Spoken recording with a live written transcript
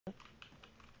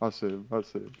I see him.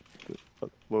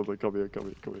 Lola, come here.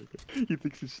 He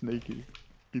thinks he's sneaky.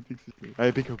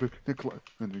 Hey, pick up. Look.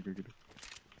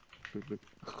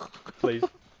 Please.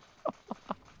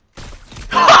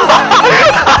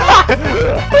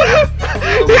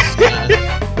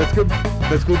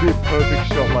 That's gonna be a perfect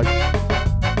shot, like.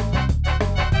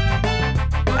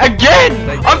 Again!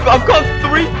 I've got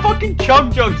 3 fucking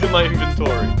chug jugs in my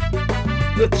inventory.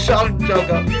 The chug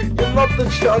jugger. You're not the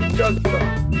chug jugger.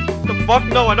 The fuck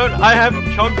no, I don't. I have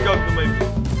chug jugs in my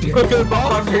inventory.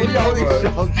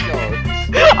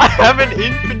 I have an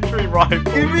infantry rifle.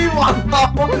 Give me one.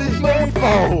 What is your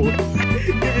fault?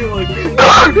 Give me one.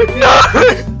 No!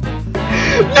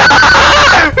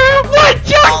 My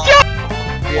chug jug!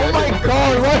 Oh my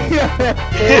god, why do you have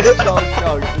 4 chug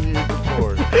jugs in your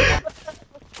inventory?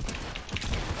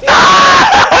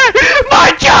 My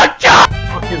chug jug!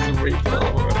 Fuck is a refill,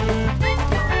 bro.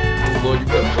 Oh lord, you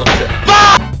better watch it.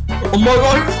 Oh my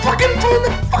god, who's fucking doing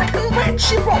the fucking red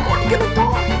shit, bro? I'm already gonna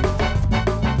die.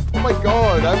 Oh my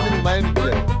god, I haven't even landed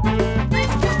yet.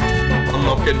 I'm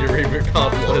not getting your reboot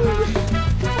card, Lloyd.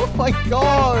 Oh my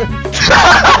god!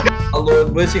 Oh Lloyd,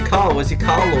 where's your car? Lloyd? Where's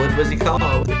your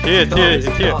car? It's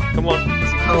here. Come on.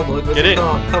 Where's your car, Lloyd? Get in. Come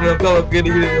on, get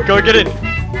in. Go get in.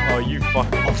 Oh, you fuck.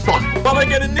 Oh fuck, why am I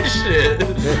getting this shit?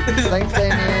 Thanks,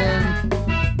 Damien.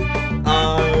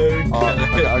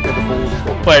 I got the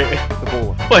ball. Wait. The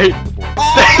ball. Wait. Oh,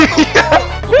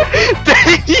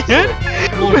 Damien!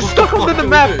 We're stuck under the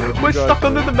map! We're stuck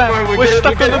under the map! We're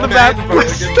stuck under the map! We're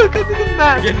stuck under the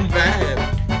map! We're getting bad.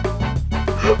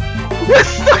 We're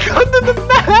stuck under the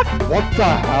map! What the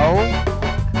hell?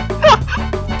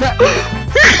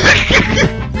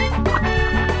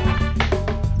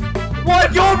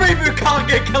 What? Your reboot can't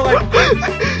get collected!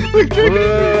 Wait,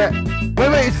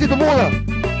 it's in the water!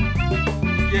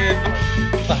 Yeah.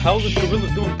 What the hell is gorilla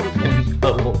doing?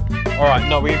 Alright,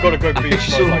 no, we gotta go beach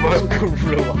mode like a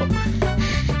gorilla.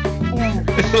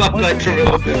 Like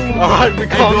gorilla. Alright, we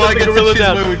can't let the gorilla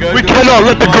down. We cannot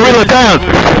let the gorilla down!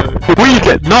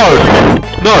 No,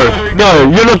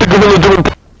 you're not the gorilla doing.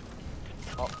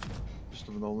 Mr.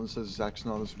 Nolan says Zack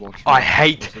Snyder's watching. I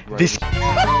hate this. It's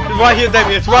right here,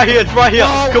 Damien. It's right here.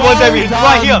 Come on, Damien. It's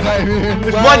right here.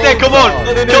 It's right there. Come on.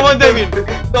 Come on, Damien.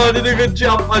 No, I didn't even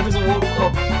jump. I just walked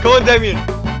off. Come on, Damien.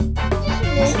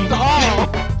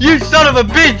 You son of a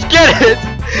bitch, get it!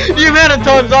 The amount of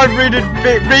times I've rebooted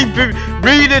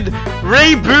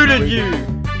you!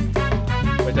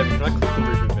 Wait, Damien, can I click the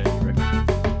reboot menu,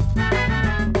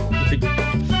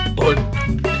 Lord, I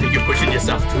think you're pushing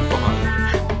yourself too far.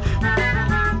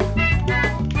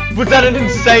 Was that an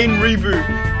insane reboot?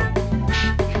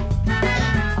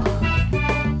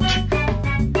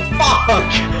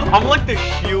 Fuck! I'm like the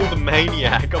shield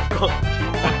maniac, I've got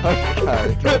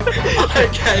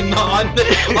Okay, no, I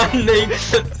need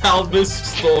to tell this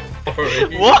story.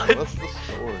 What? What's the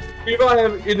story? Here I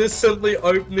am innocently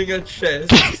opening a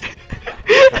chest.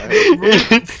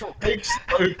 Breaks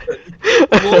open.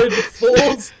 Lloyd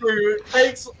falls through,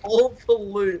 takes all the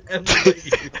loot, and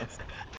leaves.